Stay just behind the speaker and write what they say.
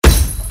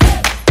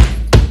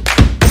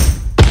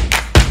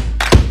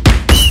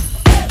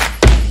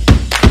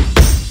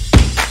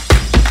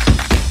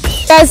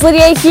guys,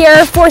 Lydia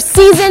here for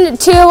season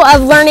 2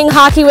 of Learning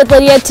Hockey with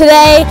Lydia.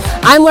 Today,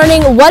 I'm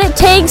learning what it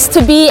takes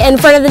to be in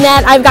front of the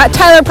net. I've got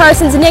Tyler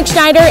Parsons, Nick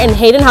Schneider, and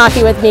Hayden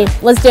Hockey with me.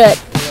 Let's do it.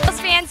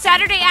 Fans,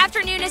 Saturday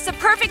afternoon is the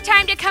perfect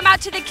time to come out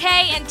to the K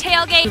and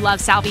tailgate. I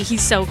love Salvi,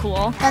 he's so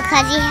cool.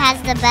 Because he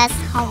has the best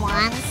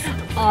home-ons.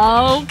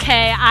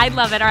 Okay, I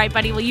love it. All right,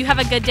 buddy, well, you have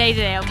a good day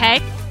today, okay?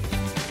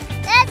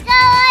 Let's go,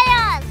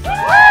 Lions!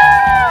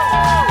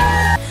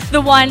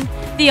 The one,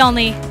 the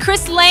only,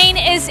 Chris Lane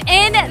is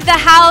in the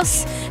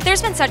house.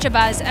 There's been such a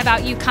buzz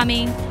about you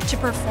coming to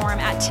perform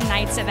at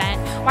tonight's event.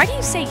 Why do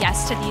you say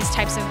yes to these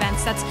types of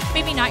events that's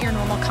maybe not your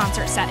normal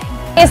concert setting?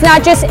 It's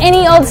not just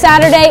any old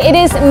Saturday, it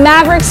is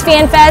Mavericks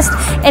Fan Fest,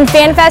 and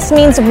Fan Fest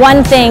means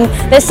one thing.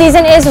 The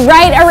season is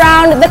right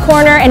around the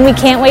corner, and we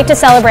can't wait to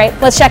celebrate.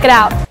 Let's check it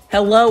out.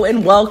 Hello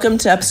and welcome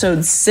to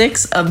episode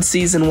 6 of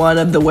season 1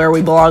 of the Where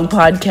We Belong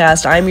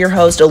podcast. I'm your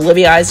host,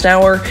 Olivia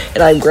Eisenhower,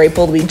 and I'm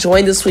grateful to be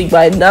joined this week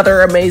by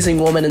another amazing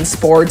woman in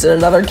sports and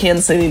another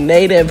Kansas City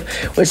native,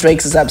 which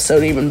makes this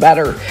episode even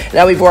better.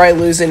 Now, before I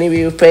lose any of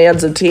you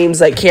fans of teams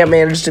that can't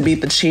manage to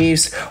beat the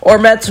Chiefs or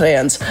Mets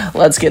fans,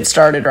 let's get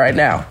started right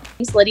now.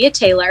 Lydia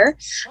Taylor,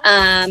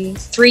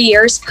 3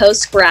 years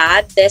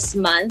post-grad this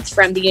month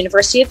from the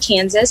University of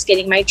Kansas,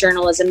 getting my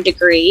journalism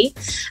degree.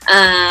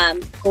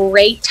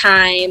 Great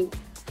time,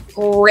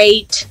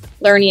 great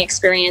learning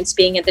experience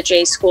being at the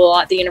J School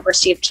at the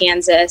University of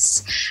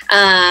Kansas.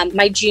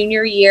 My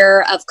junior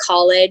year of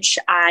college,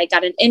 I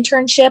got an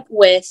internship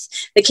with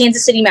the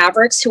Kansas City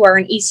Mavericks, who are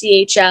an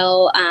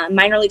ECHL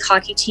minor league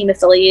hockey team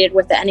affiliated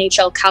with the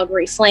NHL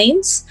Calgary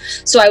Flames.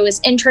 So I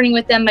was interning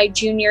with them my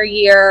junior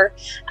year.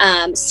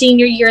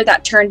 Senior year,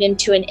 that turned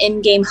into an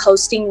in-game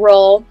hosting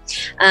role.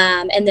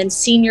 And then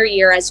senior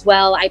year as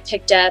well, I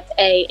picked up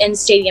a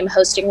in-stadium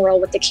hosting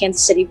role with the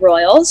Kansas City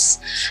Royals.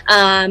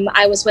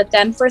 I was with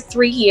them for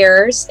 3 years.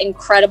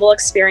 Incredible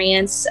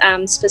experience,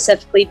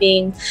 specifically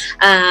being,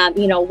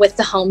 with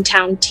the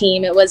hometown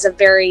team. It was a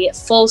very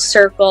full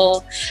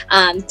circle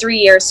 3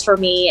 years for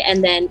me.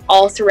 And then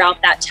all throughout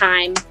that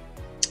time,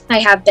 I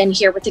have been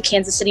here with the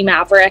Kansas City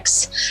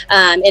Mavericks.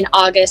 In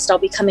August, I'll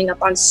be coming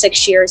up on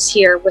 6 years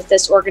here with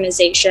this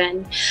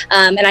organization.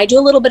 And I do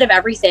a little bit of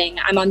everything.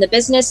 I'm on the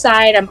business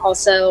side. I'm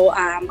also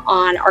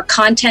on our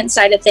content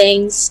side of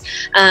things,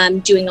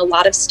 doing a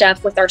lot of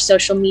stuff with our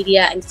social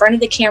media in front of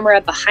the camera,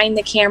 behind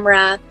the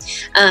camera.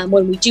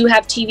 When we do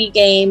have TV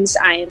games,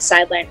 I am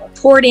sideline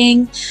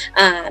reporting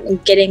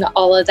and getting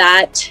all of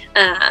that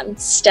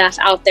stuff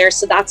out there.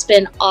 So that's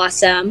been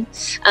awesome.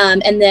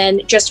 And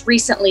then just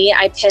recently,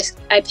 I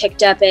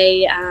picked up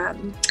a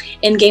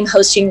in-game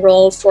hosting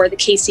role for the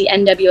KC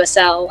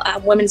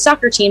NWSL women's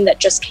soccer team that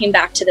just came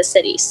back to the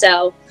city.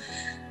 So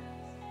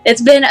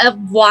it's been a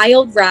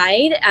wild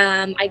ride.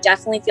 I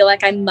definitely feel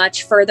like I'm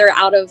much further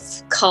out of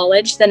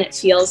college than it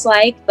feels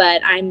like,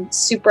 but I'm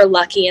super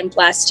lucky and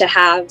blessed to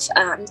have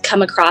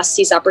come across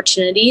these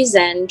opportunities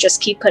and just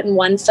keep putting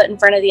one foot in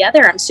front of the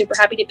other. I'm super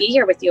happy to be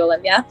here with you,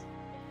 Olivia.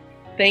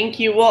 Thank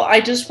you. Well,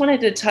 I just wanted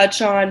to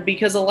touch on,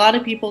 because a lot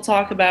of people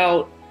talk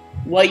about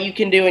what you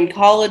can do in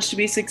college to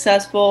be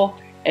successful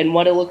and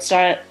what it looks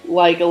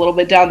like a little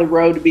bit down the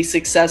road to be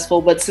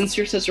successful. But since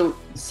you're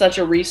such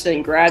a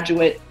recent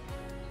graduate,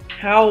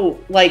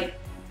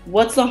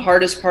 what's the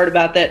hardest part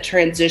about that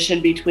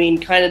transition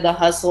between kind of the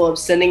hustle of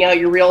sending out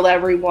your reel to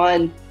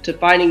everyone to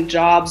finding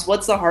jobs?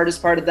 What's the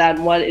hardest part of that,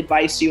 and what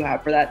advice do you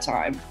have for that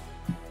time?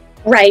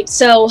 Right.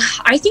 So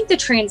I think the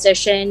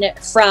transition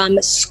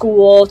from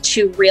school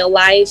to real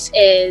life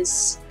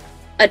is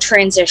a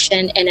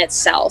transition in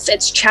itself.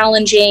 It's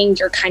challenging.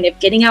 You're kind of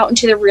getting out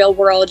into the real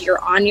world.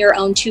 You're on your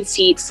own 2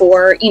 feet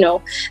for,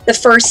 the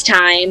first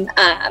time.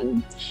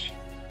 And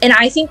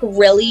I think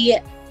really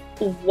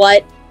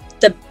what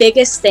the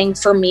biggest thing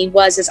for me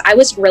is I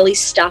was really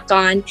stuck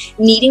on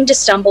needing to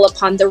stumble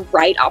upon the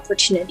right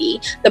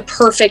opportunity, the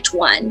perfect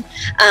one.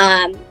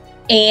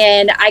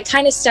 And I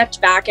kind of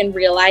stepped back and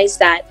realized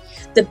that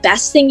the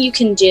best thing you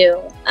can do,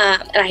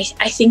 and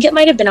I think it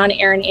might have been on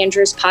Erin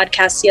Andrews'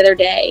 podcast the other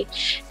day,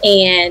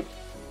 and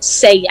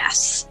say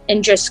yes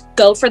and just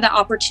go for the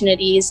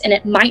opportunities. And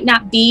it might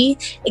not be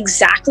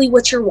exactly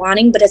what you're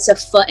wanting, but it's a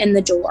foot in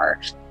the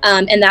door.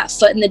 And that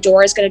foot in the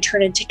door is going to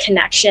turn into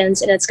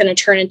connections, and it's going to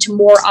turn into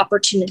more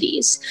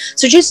opportunities.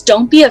 So just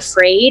don't be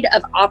afraid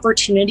of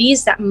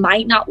opportunities that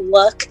might not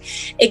look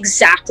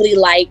exactly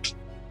like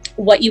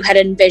what you had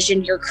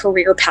envisioned your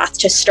career path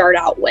to start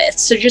out with.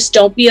 So just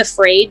don't be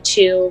afraid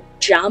to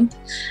jump.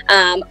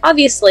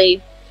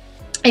 Obviously,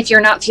 if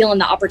you're not feeling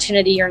the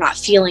opportunity, you're not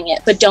feeling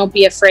it, but don't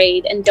be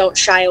afraid and don't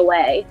shy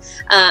away,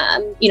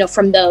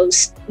 from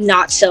those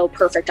not so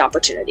perfect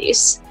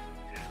opportunities.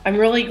 I'm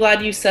really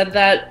glad you said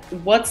that.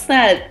 What's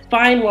that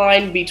fine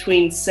line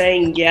between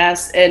saying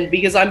yes and,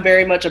 because I'm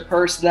very much a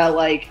person that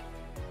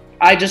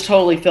I just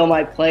totally fill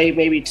my plate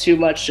maybe too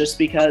much just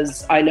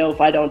because I know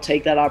if I don't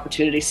take that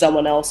opportunity,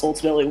 someone else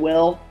ultimately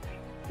will.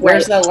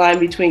 Where's that line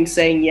between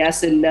saying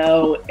yes and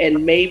no,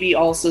 and maybe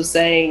also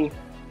saying,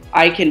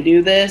 I can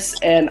do this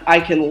and I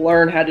can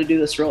learn how to do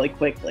this really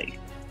quickly?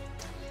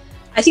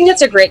 I think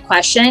that's a great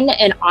question.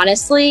 And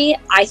honestly,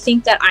 I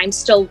think that I'm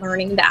still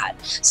learning that.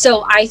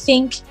 So I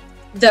think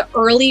the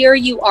earlier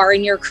you are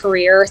in your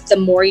career, the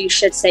more you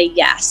should say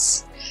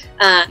yes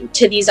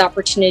to these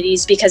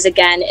opportunities, because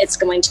again, it's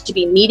going to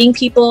be meeting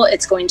people,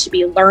 it's going to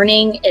be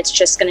learning, it's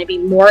just going to be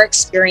more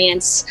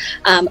experience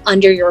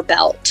under your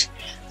belt.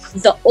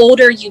 The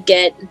older you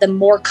get, the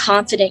more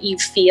confident you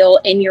feel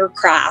in your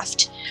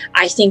craft.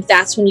 I think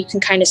that's when you can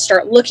kind of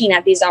start looking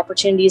at these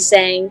opportunities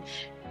saying,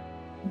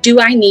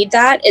 do I need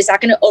that? Is that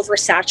going to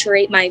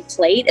oversaturate my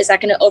plate? Is that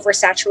going to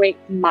oversaturate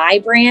my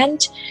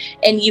brand?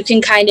 And you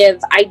can kind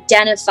of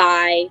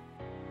identify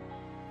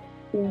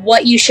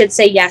what you should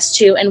say yes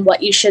to and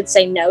what you should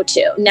say no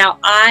to. Now,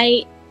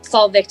 I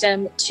fall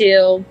victim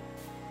to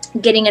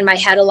getting in my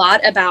head a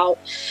lot about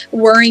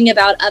worrying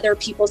about other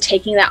people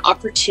taking that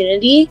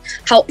opportunity.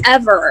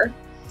 However,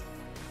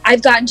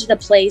 I've gotten to the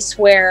place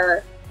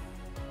where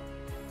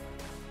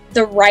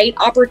the right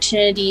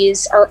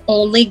opportunities are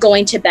only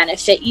going to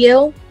benefit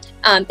you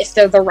if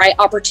they're the right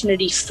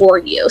opportunity for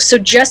you. So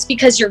just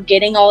because you're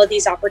getting all of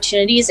these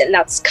opportunities, and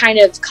that's kind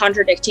of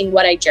contradicting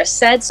what I just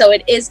said. So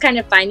it is kind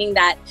of finding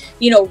that,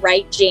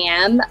 right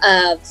jam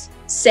of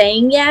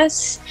saying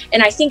yes.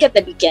 And I think at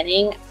the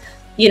beginning,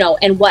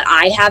 and what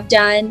I have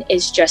done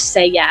is just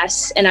say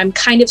yes. And I'm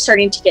kind of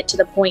starting to get to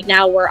the point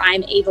now where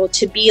I'm able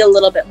to be a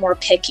little bit more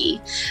picky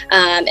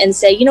and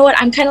say, you know what,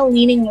 I'm kind of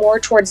leaning more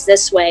towards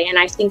this way. And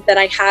I think that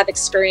I have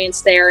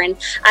experience there and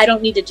I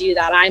don't need to do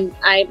that.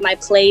 My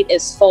plate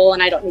is full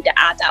and I don't need to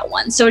add that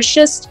one. So it's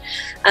just,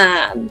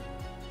 I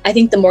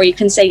think the more you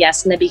can say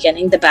yes in the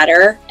beginning, the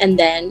better. And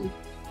then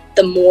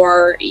the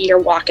more you're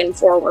walking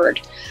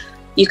forward,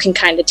 you can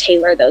kind of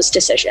tailor those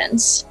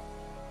decisions.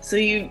 So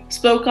you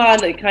spoke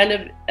on it kind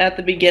of at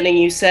the beginning,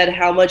 you said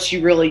how much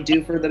you really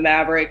do for the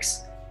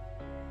Mavericks.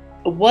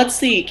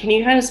 Can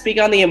you kind of speak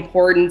on the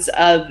importance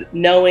of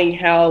knowing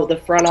how the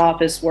front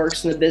office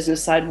works and the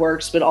business side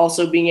works, but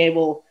also being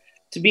able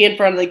to be in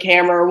front of the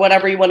camera or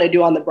whatever you want to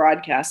do on the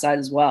broadcast side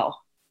as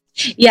well?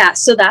 Yeah,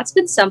 so that's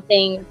been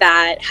something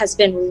that has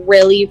been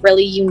really,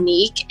 really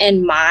unique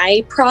in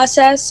my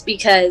process,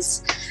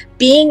 because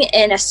being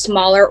in a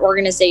smaller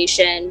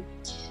organization,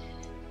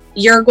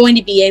 you're going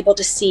to be able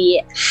to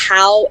see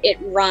how it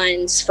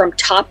runs from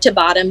top to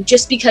bottom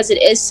just because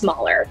it is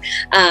smaller.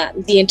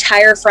 The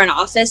entire front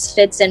office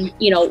fits in,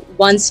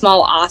 one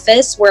small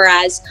office.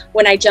 Whereas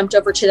when I jumped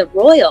over to the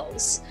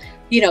Royals,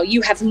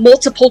 you have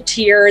multiple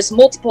tiers,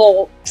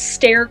 multiple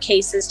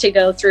staircases to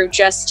go through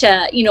just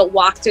to,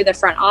 walk through the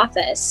front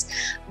office.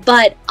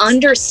 But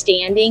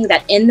understanding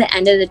that in the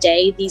end of the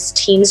day, these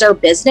teams are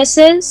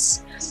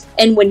businesses.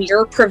 And when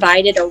you're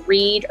provided a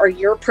read or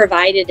you're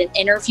provided an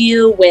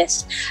interview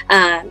with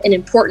an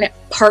important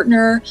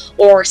partner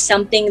or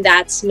something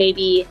that's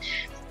maybe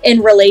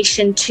in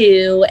relation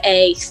to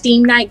a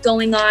theme night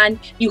going on,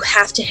 you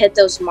have to hit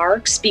those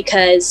marks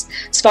because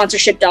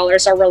sponsorship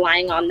dollars are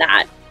relying on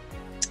that.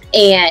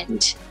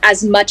 And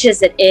as much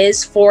as it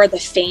is for the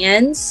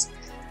fans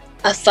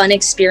a fun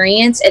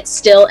experience, it's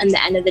still, in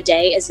the end of the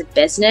day, is a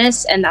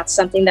business. And that's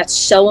something that's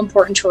so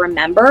important to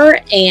remember.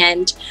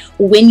 And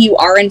when you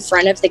are in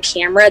front of the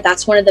camera,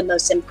 that's one of the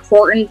most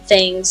important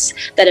things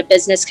that a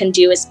business can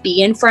do, is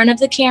be in front of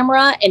the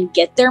camera and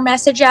get their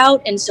message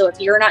out. And so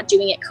if you're not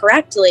doing it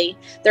correctly,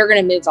 they're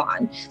going to move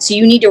on. So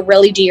you need to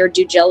really do your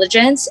due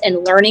diligence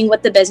and learning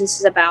what the business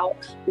is about,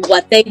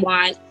 what they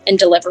want, and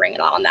delivering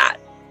it on that.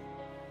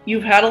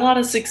 You've had a lot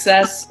of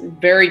success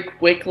very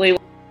quickly.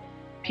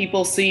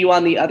 People see you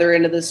on the other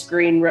end of the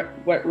screen,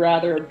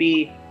 rather it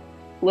be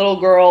little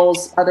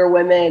girls, other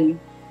women,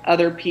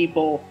 other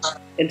people,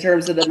 in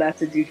terms of the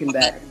message you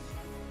convey?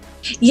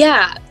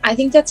 Yeah, I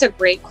think that's a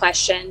great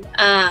question.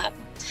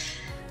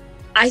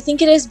 I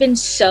think it has been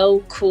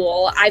so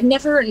cool. I've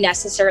never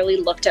necessarily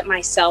looked at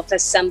myself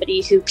as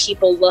somebody who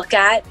people look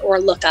at or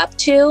look up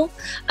to.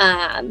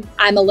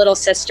 I'm a little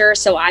sister,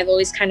 so I've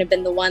always kind of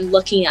been the one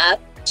looking up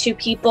to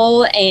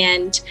people.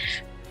 And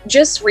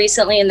just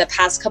recently, in the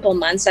past couple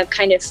months, I've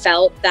kind of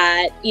felt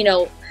that,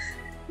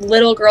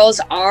 little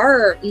girls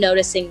are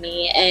noticing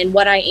me, and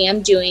what I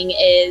am doing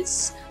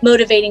is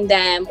motivating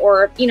them,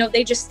 or,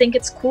 they just think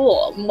it's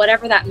cool,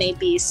 whatever that may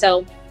be.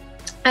 So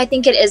I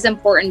think it is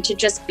important to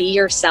just be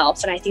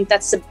yourself. And I think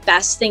that's the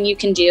best thing you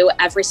can do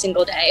every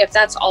single day. If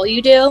that's all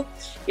you do,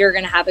 you're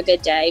going to have a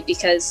good day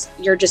because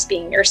you're just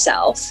being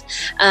yourself.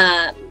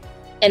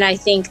 And I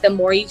think the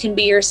more you can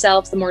be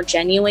yourself, the more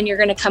genuine you're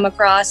going to come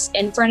across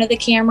in front of the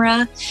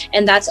camera.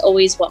 And that's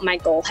always what my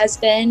goal has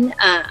been,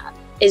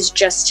 is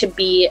just to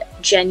be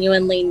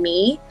genuinely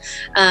me.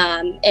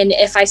 And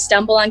if I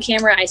stumble on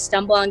camera, I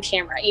stumble on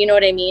camera. You know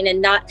what I mean?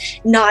 And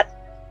not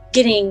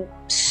getting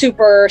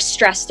super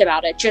stressed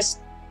about it, just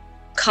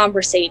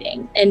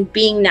conversating and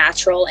being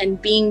natural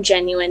and being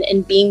genuine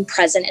and being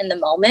present in the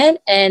moment.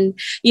 And,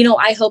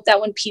 I hope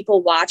that when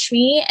people watch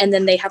me and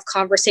then they have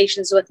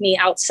conversations with me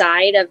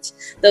outside of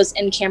those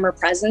in-camera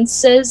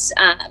presences,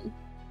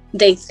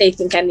 they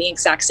think I'm the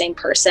exact same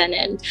person.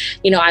 And,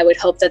 I would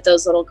hope that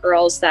those little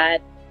girls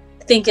that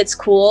think it's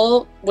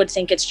cool would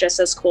think it's just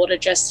as cool to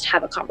just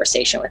have a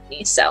conversation with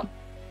me. So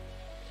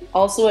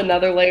also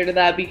another layer to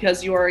that,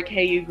 because you are a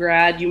KU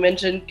grad, you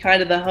mentioned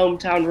kind of the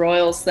hometown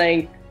Royals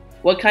thing.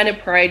 What kind of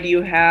pride do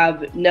you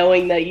have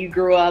knowing that you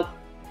grew up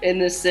in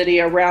this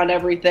city around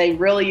everything?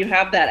 Really, you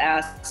have that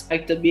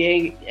aspect of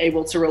being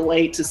able to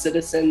relate to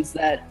citizens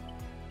that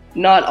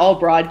not all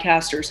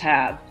broadcasters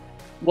have.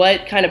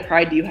 What kind of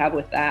pride do you have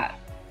with that?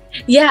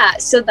 Yeah,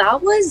 so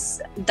that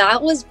was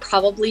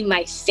probably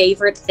my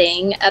favorite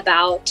thing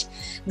about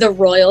the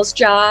Royals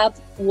job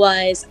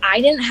was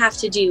I didn't have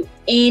to do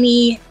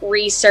any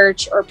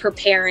research or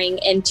preparing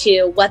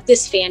into what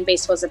this fan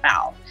base was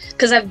about,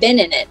 because I've been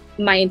in it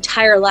my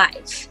entire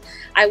life.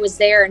 I was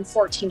there in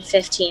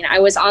 14-15. I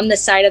was on the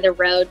side of the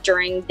road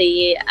during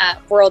the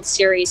World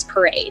Series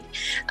parade.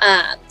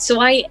 So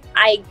I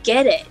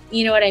get it.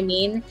 You know what I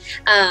mean?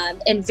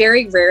 And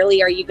very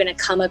rarely are you going to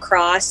come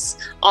across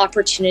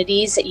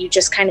opportunities that you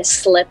just kind of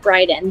slip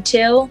right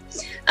into.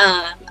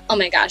 Oh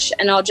my gosh.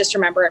 And I'll just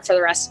remember it for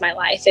the rest of my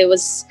life. It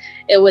was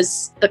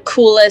the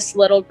coolest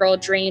little girl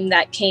dream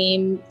that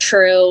came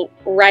true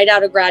right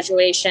out of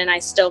graduation. I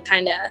still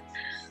kind of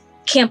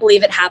can't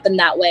believe it happened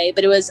that way,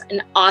 but it was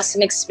an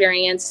awesome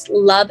experience.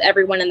 Love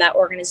everyone in that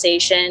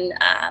organization.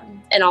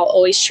 And I'll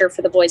always cheer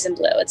for the boys in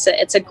blue.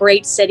 It's a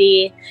great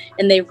city,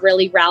 and they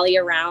really rally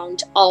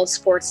around all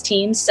sports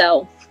teams.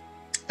 So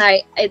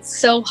it's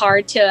so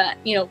hard to,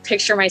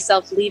 picture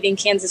myself leaving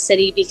Kansas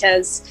City,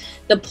 because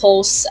the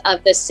pulse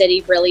of the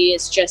city really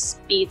is just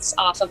beats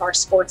off of our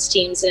sports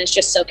teams, and it's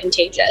just so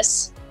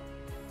contagious.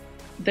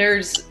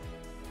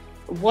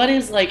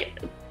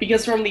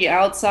 Because from the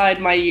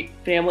outside, my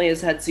family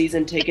has had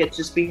season tickets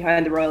just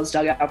behind the Royals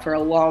dugout for a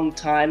long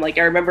time. Like,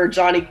 I remember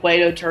Johnny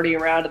Cueto turning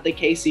around at the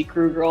KC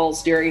Crew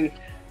Girls during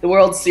the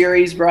World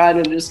Series run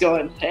and just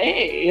going,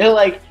 hey,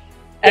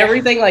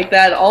 everything like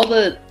that. All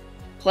the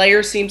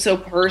players seem so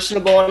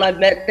personable, and I've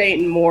met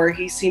Dayton Moore.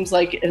 He seems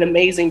like an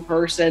amazing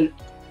person.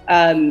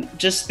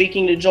 Just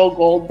speaking to Joel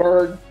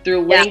Goldberg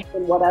through LinkedIn,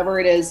 whatever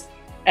it is,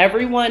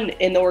 everyone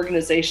in the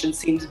organization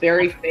seems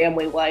very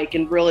family-like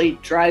and really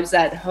drives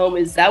that home.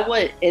 Is that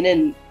what in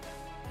and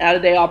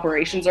out-of-day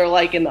operations are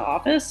like in the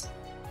office?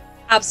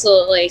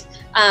 Absolutely.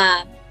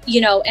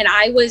 And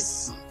I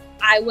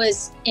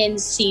was in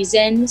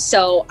season,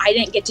 so I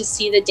didn't get to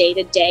see the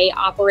day-to-day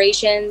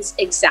operations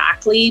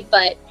exactly,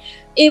 but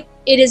it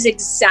is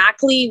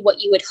exactly what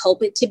you would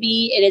hope it to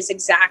be. It is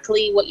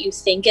exactly what you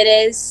think it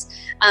is.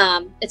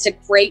 It's a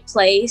great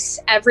place.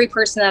 Every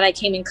person that I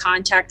came in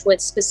contact with,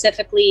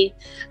 specifically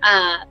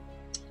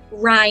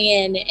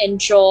Ryan and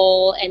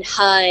Joel and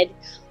HUD,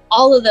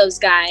 all of those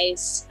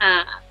guys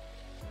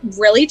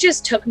really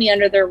just took me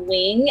under their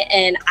wing,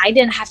 and I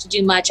didn't have to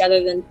do much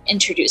other than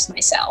introduce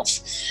myself.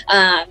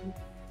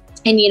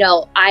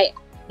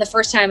 The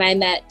first time I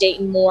met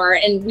Dayton Moore,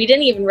 and we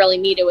didn't even really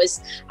meet,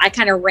 I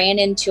kind of ran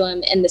into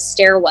him in the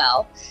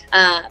stairwell.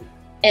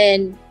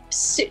 And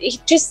so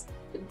just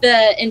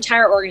the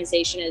entire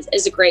organization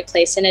is a great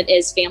place, and it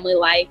is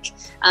family-like,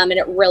 and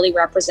it really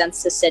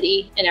represents the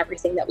city and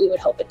everything that we would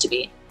hope it to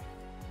be.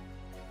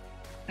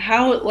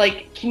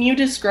 Can you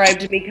describe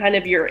to me kind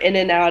of your in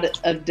and out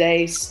of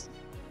days,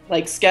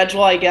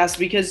 schedule, I guess,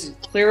 because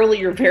clearly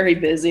you're very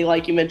busy.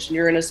 Like you mentioned,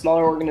 you're in a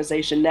smaller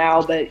organization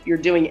now, but you're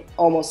doing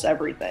almost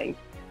everything.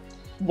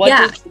 What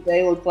does the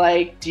day look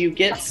like? Do you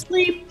get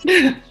sleep?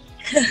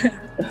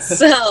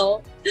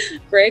 So,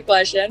 great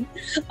question.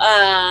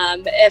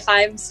 If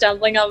I'm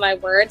stumbling on my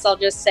words, I'll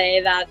just say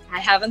that I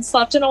haven't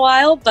slept in a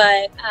while,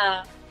 but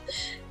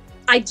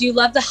I do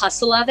love the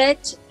hustle of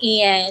it.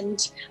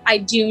 And I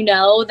do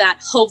know that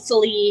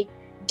hopefully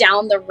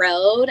down the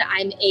road,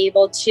 I'm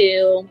able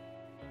to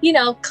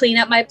clean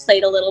up my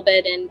plate a little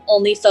bit and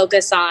only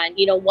focus on,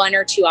 one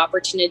or two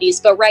opportunities.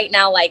 But right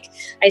now, like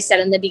I said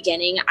in the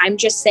beginning, I'm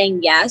just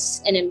saying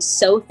yes. And I'm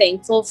so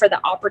thankful for the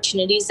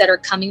opportunities that are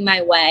coming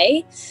my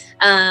way.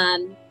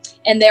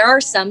 And there are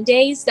some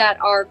days that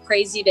are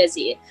crazy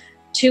busy.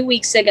 2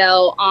 weeks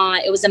ago,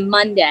 it was a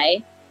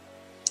Monday,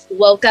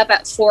 woke up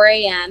at 4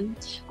 a.m.,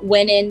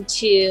 went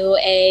into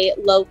a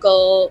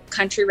local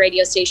country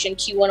radio station,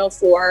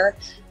 Q104,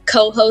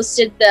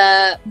 co-hosted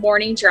the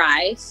morning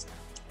drive,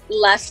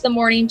 left the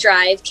morning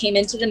drive, came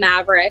into the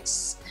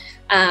Mavericks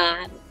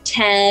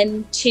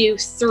 10 to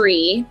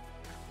 3,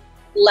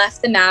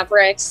 left the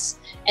Mavericks,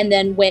 and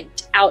then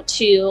went out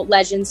to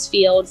Legends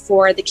Field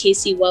for the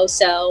KC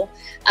Woso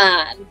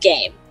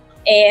game.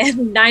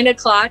 And 9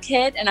 o'clock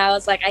hit, and I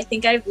was like, I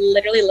think I've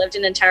literally lived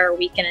an entire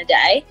week in a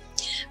day.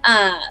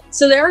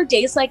 So there are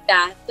days like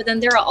that, but then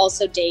there are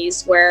also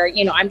days where,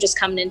 I'm just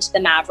coming into the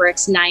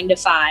Mavericks 9 to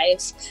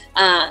 5,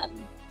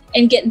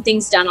 and getting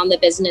things done on the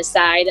business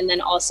side, and then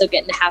also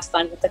getting to have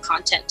fun with the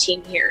content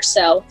team here.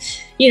 So,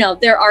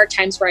 there are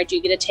times where I do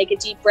get to take a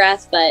deep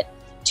breath, but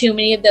too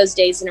many of those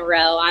days in a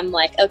row, I'm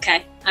like,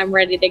 okay, I'm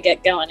ready to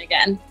get going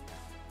again.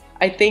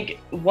 I think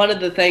one of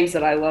the things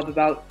that I love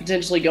about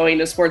potentially going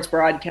to sports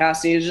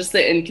broadcasting is just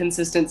the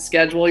inconsistent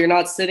schedule. You're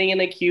not sitting in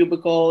a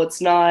cubicle.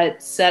 It's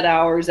not set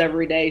hours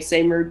every day,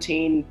 same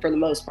routine for the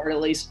most part, at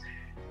least.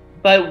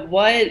 But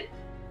what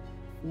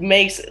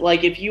makes,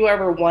 like, if you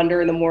ever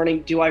wonder in the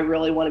morning, do I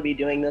really want to be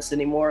doing this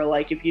anymore?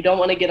 Like, if you don't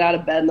want to get out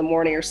of bed in the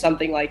morning or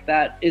something like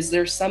that, is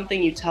there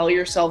something you tell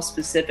yourself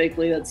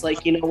specifically that's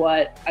like, you know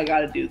what, I got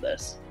to do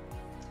this?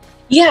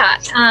 Yeah,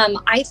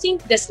 I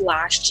think this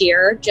last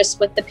year, just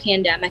with the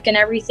pandemic and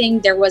everything,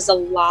 there was a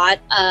lot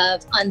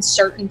of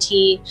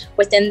uncertainty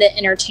within the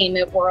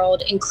entertainment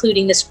world,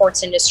 including the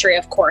sports industry,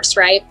 of course,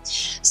 right?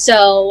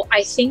 So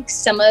I think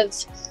some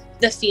of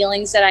the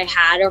feelings that I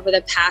had over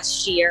the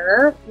past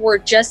year were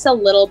just a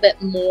little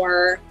bit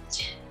more.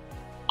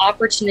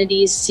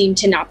 Opportunities seem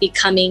to not be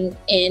coming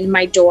in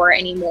my door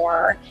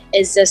anymore.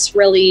 Is this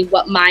really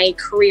what my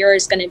career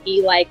is going to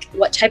be like?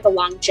 What type of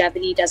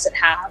longevity does it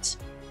have?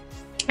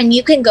 And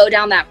you can go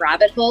down that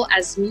rabbit hole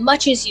as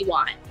much as you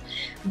want.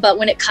 But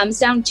when it comes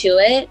down to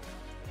it,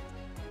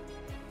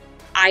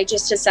 I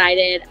just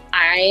decided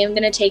I am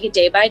going to take it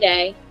day by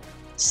day,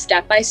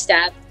 step by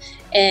step,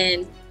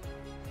 and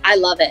I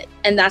love it.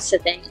 And that's the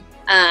thing.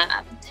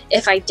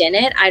 If I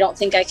didn't, I don't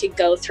think I could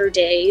go through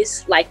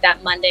days like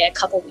that Monday a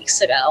couple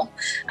weeks ago.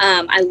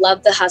 I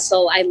love the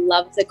hustle. I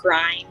love the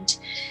grind.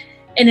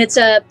 And it's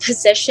a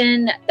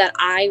position that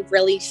I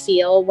really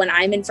feel when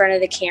I'm in front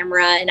of the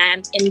camera and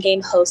I'm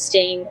in-game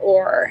hosting,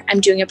 or I'm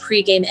doing a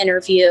pre-game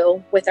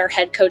interview with our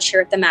head coach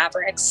here at the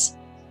Mavericks.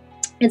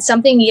 It's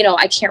something,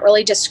 I can't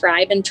really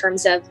describe in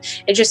terms of,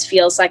 it just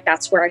feels like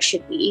that's where I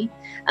should be.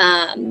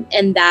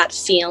 And that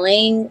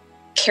feeling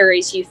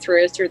carries you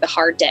through the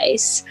hard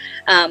days.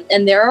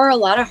 And there are a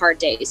lot of hard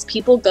days.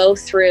 People go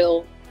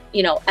through,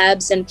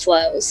 ebbs and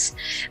flows.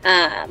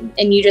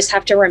 And you just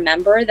have to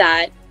remember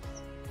that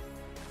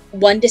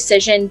one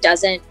decision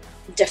doesn't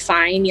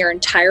define your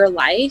entire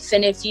life.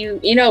 And if you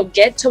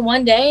get to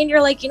one day and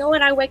you're like, you know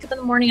what, I wake up in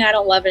the morning, I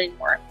don't love it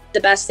anymore. The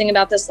best thing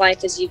about this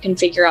life is you can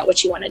figure out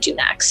what you want to do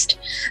next.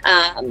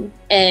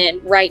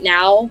 And right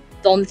now,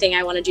 the only thing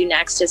I want to do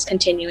next is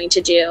continuing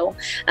to do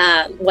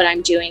what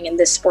I'm doing in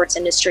this sports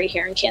industry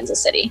here in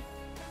Kansas City.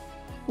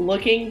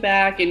 Looking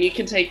back, and you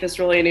can take this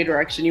really any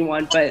direction you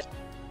want, but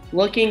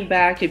looking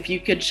back, if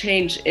you could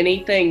change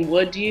anything,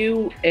 would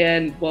you?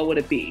 And what would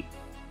it be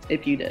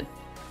if you did?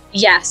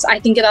 Yes, I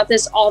think about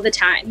this all the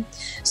time.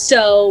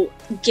 So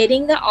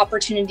getting the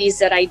opportunities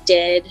that I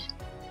did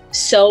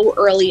so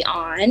early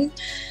on,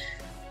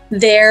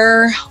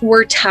 there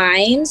were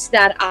times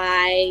that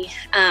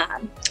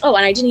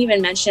and I didn't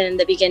even mention in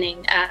the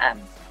beginning,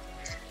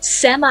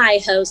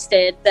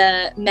 semi-hosted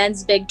the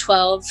men's Big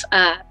 12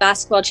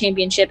 basketball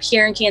championship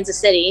here in Kansas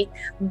City,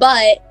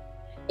 but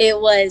it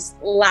was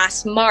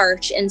last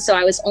March. And so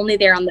I was only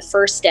there on the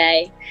first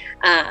day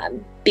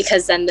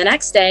because then the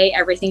next day,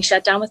 everything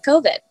shut down with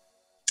COVID.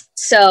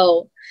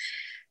 So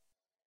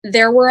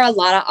there were a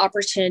lot of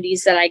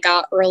opportunities that I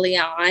got early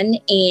on,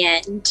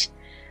 and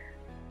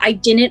I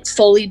didn't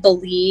fully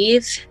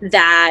believe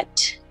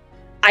that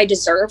I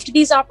deserved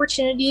these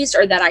opportunities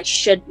or that I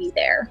should be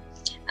there.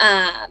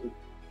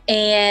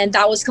 And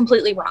that was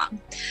completely wrong.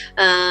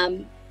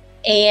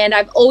 And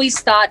I've always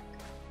thought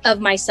of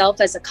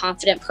myself as a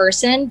confident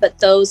person, but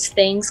those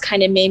things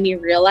kind of made me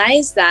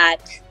realize that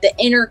the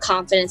inner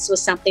confidence was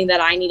something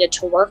that I needed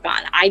to work on.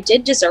 I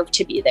did deserve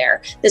to be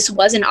there. This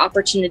was an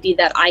opportunity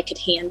that I could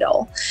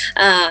handle.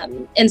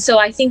 And so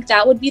I think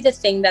that would be the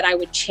thing that I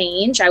would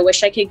change. I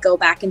wish I could go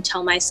back and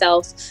tell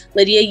myself,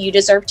 Lydia, you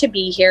deserve to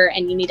be here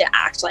and you need to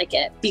act like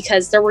it,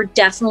 because there were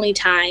definitely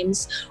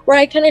times where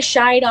I kind of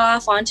shied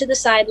off onto the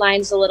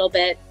sidelines a little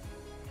bit.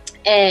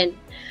 And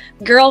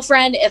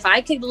girlfriend, if I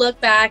could look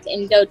back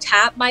and go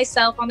tap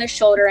myself on the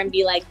shoulder and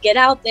be like, get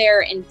out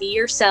there and be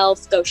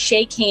yourself, go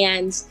shake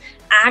hands,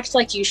 act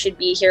like you should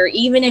be here,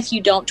 even if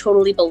you don't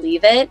totally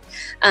believe it.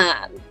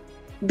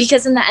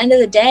 Because in the end of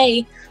the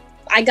day,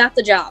 I got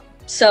the job.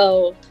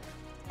 So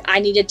I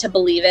needed to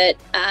believe it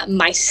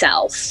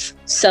myself.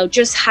 So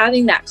just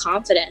having that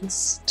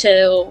confidence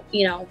to,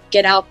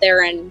 get out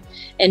there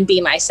and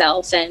be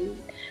myself. And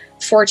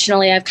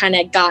fortunately, I've kind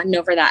of gotten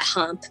over that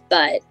hump,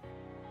 but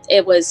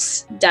it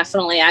was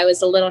definitely, I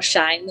was a little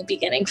shy in the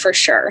beginning for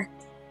sure.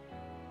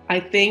 I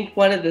think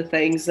one of the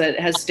things that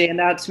has stood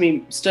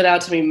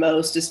out to me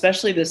most,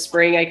 especially this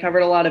spring, I covered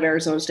a lot of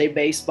Arizona State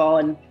baseball,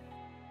 and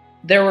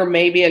there were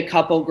maybe a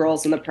couple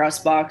girls in the press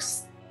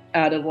box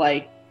out of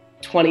like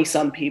 20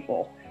 some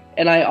people.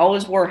 And I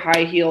always wore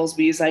high heels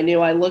because I knew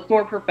I looked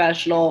more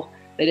professional.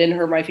 They didn't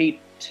hurt my feet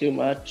too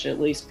much,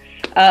 at least.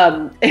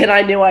 And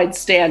I knew I'd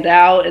stand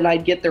out and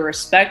I'd get the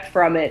respect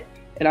from it.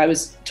 And I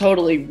was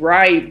totally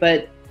right.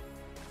 But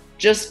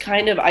just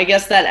kind of, I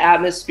guess that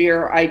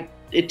atmosphere,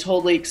 it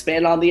totally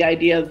expanded on the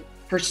idea of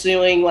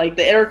pursuing like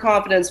the inner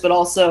confidence, but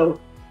also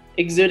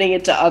exuding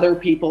it to other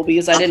people,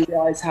 because I didn't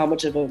realize how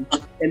much of an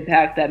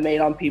impact that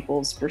made on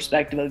people's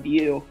perspective of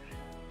you,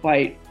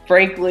 quite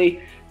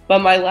frankly. But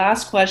my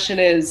last question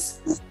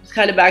is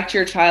kind of back to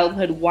your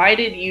childhood. Why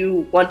did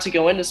you want to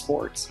go into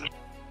sports?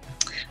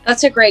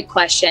 That's a great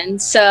question.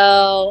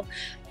 So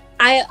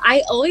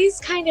I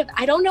always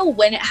I don't know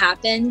when it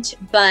happened,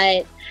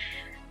 but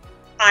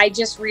I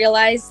just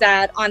realized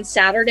that on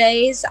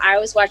Saturdays I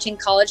was watching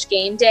College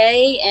Game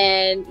Day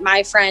and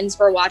my friends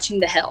were watching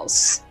The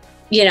Hills.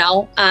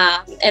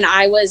 and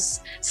I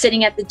was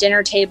sitting at the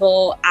dinner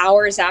table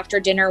hours after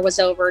dinner was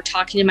over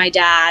talking to my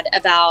dad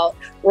about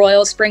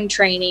Royal Spring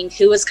Training,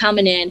 who was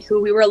coming in,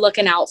 who we were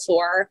looking out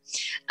for.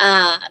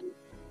 And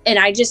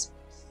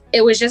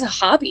it was just a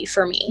hobby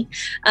for me.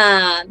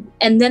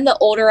 And then the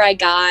older I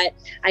got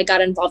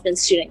involved in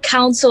student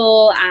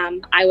council.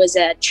 I was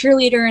a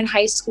cheerleader in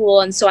high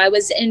school. And so I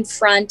was in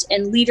front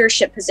in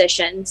leadership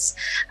positions,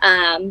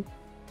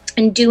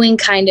 and doing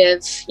kind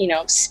of,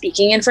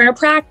 speaking in front of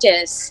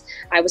practice.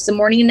 I was the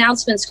morning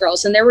announcements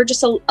girls. And there were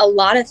just a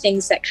lot of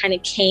things that kind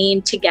of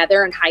came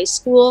together in high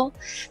school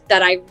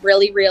that I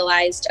really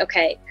realized,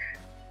 okay,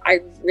 I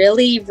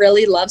really,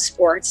 really love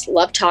sports,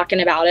 love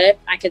talking about it.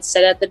 I could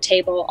sit at the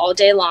table all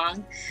day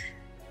long.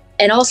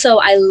 And also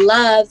I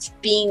love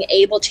being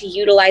able to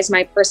utilize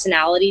my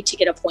personality to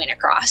get a point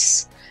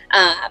across.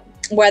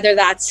 Whether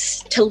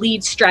that's to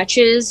lead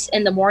stretches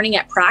in the morning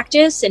at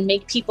practice and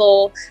make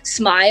people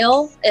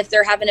smile if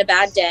they're having a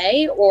bad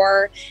day,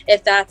 or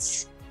if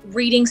that's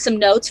reading some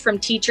notes from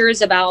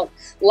teachers about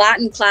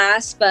Latin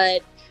class,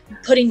 but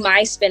putting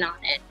my spin on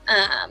it.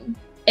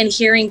 And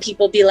hearing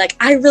people be like,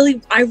 I really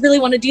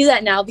want to do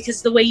that now because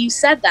of the way you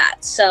said that.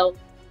 So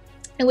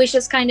it was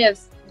just kind of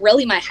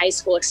really my high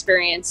school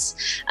experience,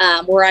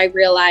 where I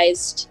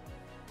realized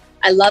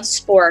I love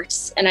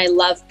sports and I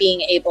love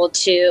being able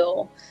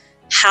to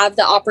have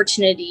the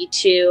opportunity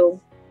to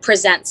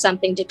present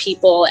something to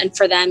people and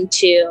for them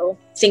to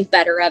think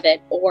better of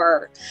it,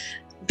 or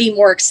be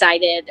more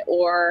excited,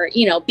 or,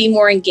 be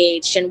more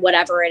engaged in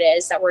whatever it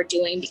is that we're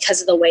doing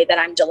because of the way that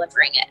I'm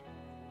delivering it.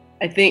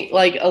 I think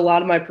like a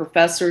lot of my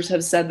professors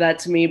have said that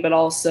to me, but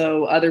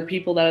also other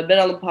people that have been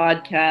on the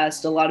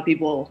podcast, a lot of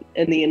people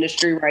in the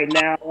industry right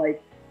now,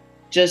 like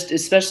just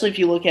especially if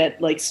you look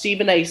at like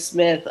Stephen A.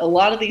 Smith, a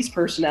lot of these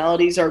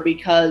personalities are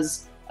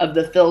because of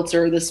the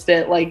filter, the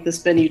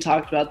spin you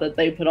talked about that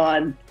they put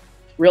on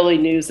really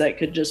news that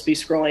could just be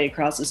scrolling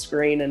across the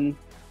screen and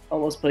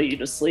almost put you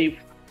to sleep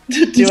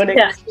doing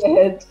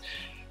it.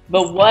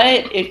 But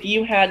what if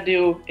you had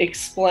to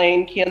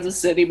explain Kansas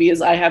City,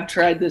 because I have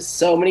tried this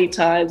so many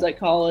times at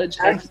college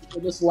and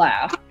people just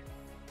laugh.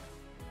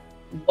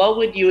 What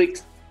would you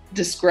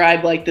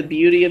describe like the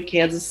beauty of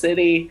Kansas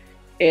City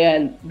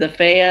and the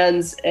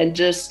fans and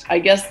just, I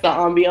guess, the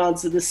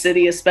ambiance of the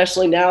city,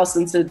 especially now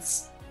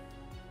since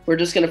we're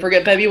just going to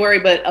forget February,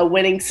 but a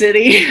winning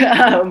city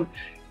and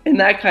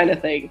that kind of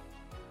thing?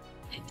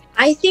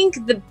 I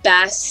think the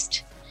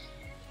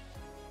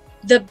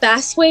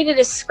best way to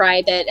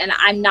describe it, and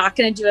I'm not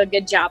going to do a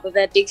good job of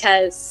it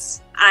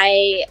because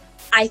I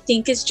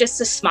think it's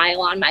just a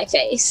smile on my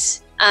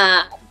face.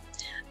 I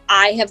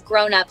have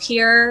grown up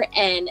here,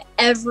 and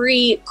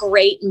every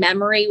great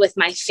memory with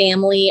my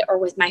family or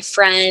with my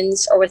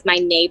friends or with my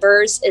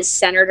neighbors is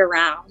centered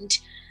around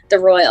the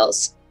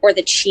Royals or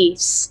the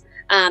Chiefs.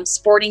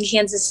 Sporting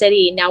Kansas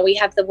City. Now we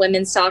have the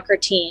women's soccer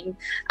team,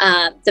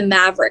 the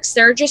Mavericks.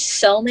 There are just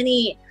so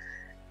many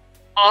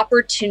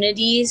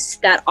opportunities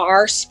that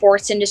our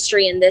sports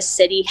industry in this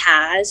city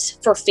has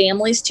for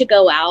families to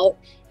go out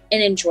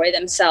and enjoy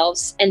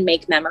themselves and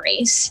make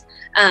memories.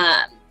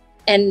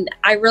 And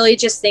I really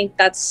just think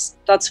that's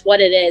what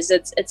it is.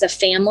 It's a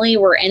family.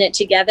 We're in it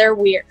together.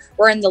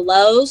 We're in the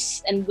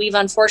lows, and we've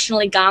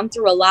unfortunately gone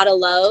through a lot of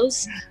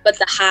lows, but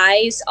the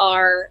highs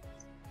are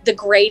the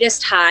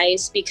greatest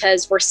highs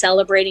because we're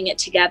celebrating it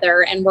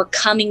together and we're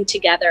coming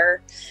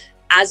together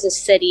as a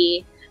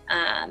city.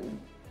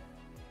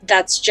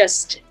 That's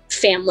just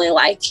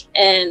family-like.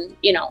 And,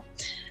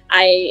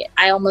 I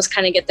almost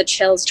kind of get the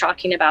chills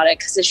talking about it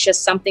because it's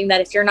just something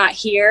that if you're not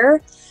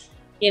here,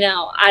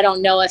 I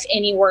don't know if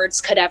any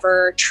words could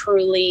ever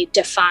truly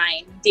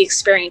define the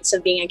experience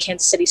of being a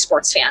Kansas City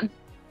sports fan.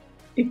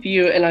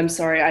 And I'm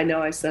sorry, I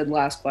know I said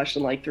last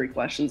question like 3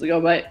 questions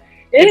ago, but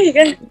you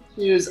can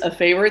choose a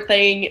favorite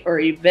thing or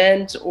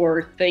event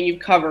or thing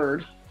you've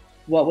covered,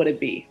 what would it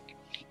be?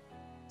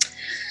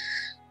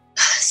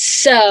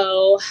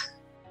 So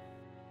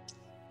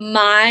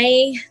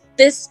I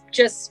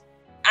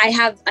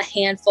have a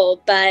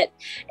handful, but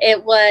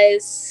it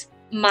was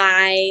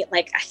my,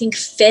 I think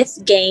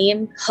 5th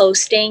game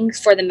hosting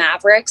for the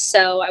Mavericks.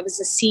 So I was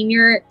a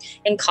senior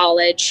in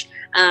college,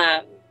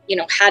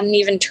 hadn't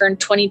even turned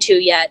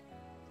 22 yet.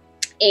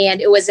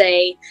 And it was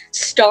a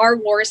Star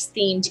Wars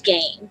themed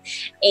game.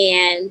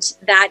 And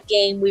that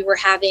game, we were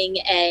having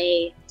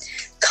a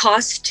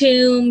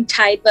costume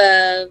type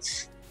of,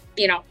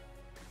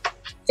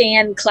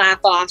 fan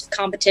clap off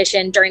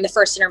competition during the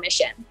first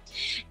intermission.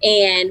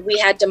 And we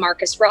had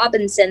DeMarcus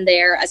Robinson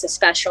there as a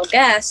special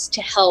guest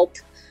to help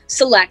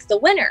select the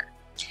winner.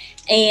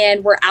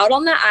 And we're out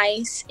on the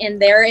ice,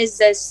 and there is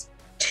this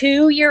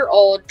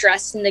 2-year-old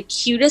dressed in the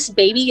cutest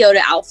Baby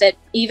Yoda outfit,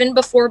 even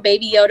before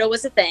Baby Yoda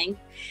was a thing.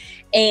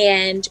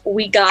 And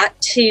we got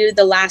to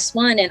the last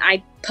one, and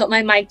I put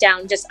my mic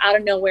down just out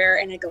of nowhere,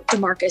 and I go,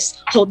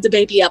 DeMarcus, hold the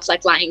baby up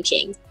like Lion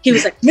King. He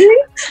was like,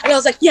 really? And I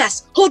was like,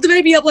 yes, hold the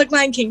baby up like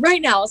Lion King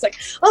right now. I was like,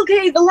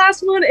 okay, the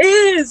last one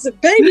is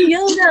Baby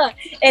Yoda.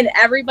 And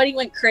everybody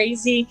went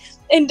crazy.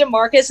 And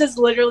DeMarcus is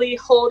literally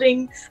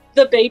holding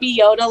the Baby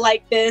Yoda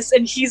like this.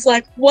 And he's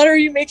like, what are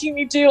you making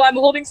me do? I'm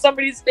holding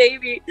somebody's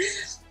baby.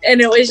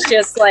 And it was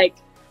just like,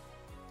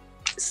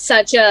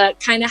 such a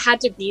kind of had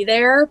to be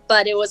there,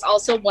 but it was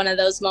also one of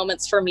those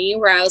moments for me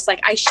where I was like,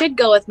 I should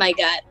go with my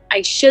gut.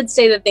 I should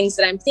say the things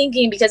that I'm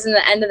thinking, because in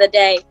the end of the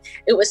day,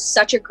 it was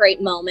such a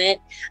great moment.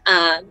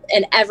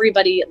 And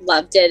everybody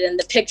loved it. And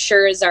the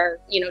pictures are,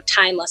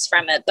 timeless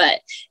from it,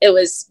 but it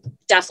was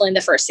definitely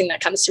the first thing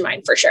that comes to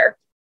mind for sure.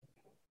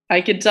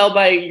 I can tell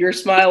by your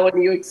smile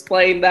when you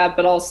explained that,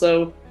 but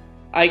also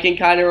I can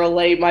kind of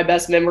relate. My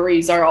best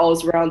memories are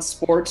always around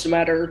sports, no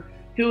matter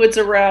who it's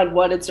around,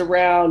 what it's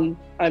around.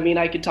 I mean,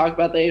 I could talk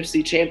about the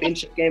AFC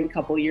Championship game a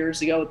couple of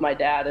years ago with my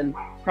dad and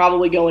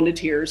probably go into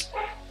tears.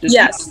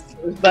 Yes.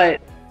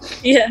 But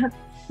yeah.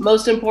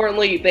 Most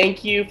importantly,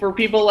 thank you for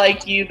people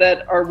like you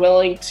that are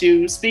willing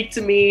to speak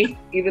to me,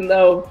 even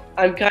though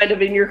I'm kind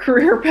of in your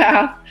career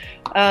path,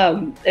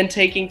 and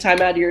taking time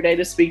out of your day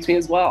to speak to me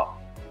as well.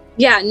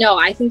 Yeah, no,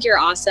 I think you're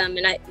awesome.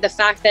 And the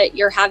fact that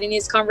you're having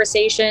these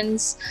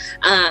conversations,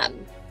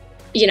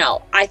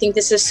 I think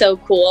this is so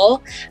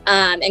cool.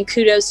 And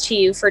kudos to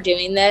you for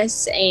doing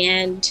this.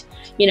 And,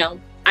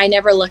 I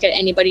never look at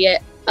anybody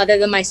other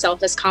than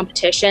myself as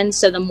competition.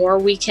 So the more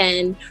we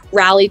can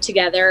rally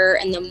together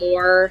and the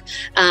more,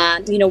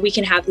 we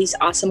can have these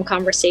awesome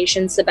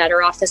conversations, the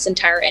better off this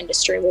entire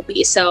industry will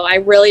be. So I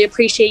really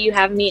appreciate you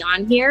having me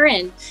on here.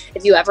 And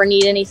if you ever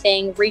need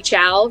anything, reach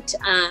out.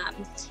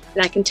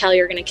 And I can tell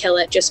you're going to kill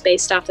it just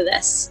based off of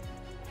this.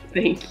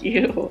 Thank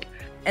you.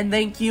 And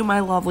thank you, my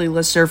lovely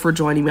listener, for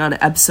joining me on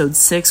episode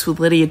 6 with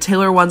Lydia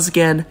Taylor once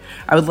again.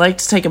 I would like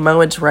to take a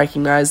moment to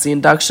recognize the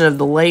induction of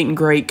the late and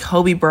great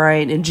Kobe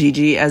Bryant and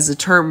Gigi, as the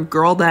term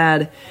girl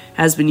dad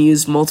has been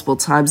used multiple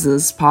times in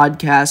this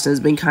podcast and has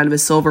been kind of a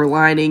silver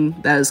lining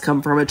that has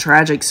come from a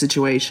tragic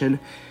situation,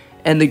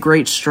 and the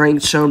great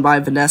strength shown by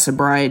Vanessa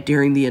Bryant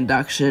during the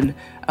induction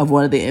of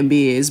one of the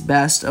NBA's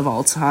best of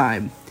all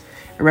time.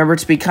 Remember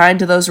to be kind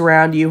to those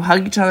around you,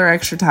 hug each other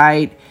extra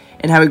tight,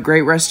 and have a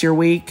great rest of your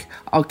week.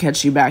 I'll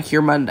catch you back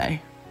here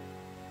Monday.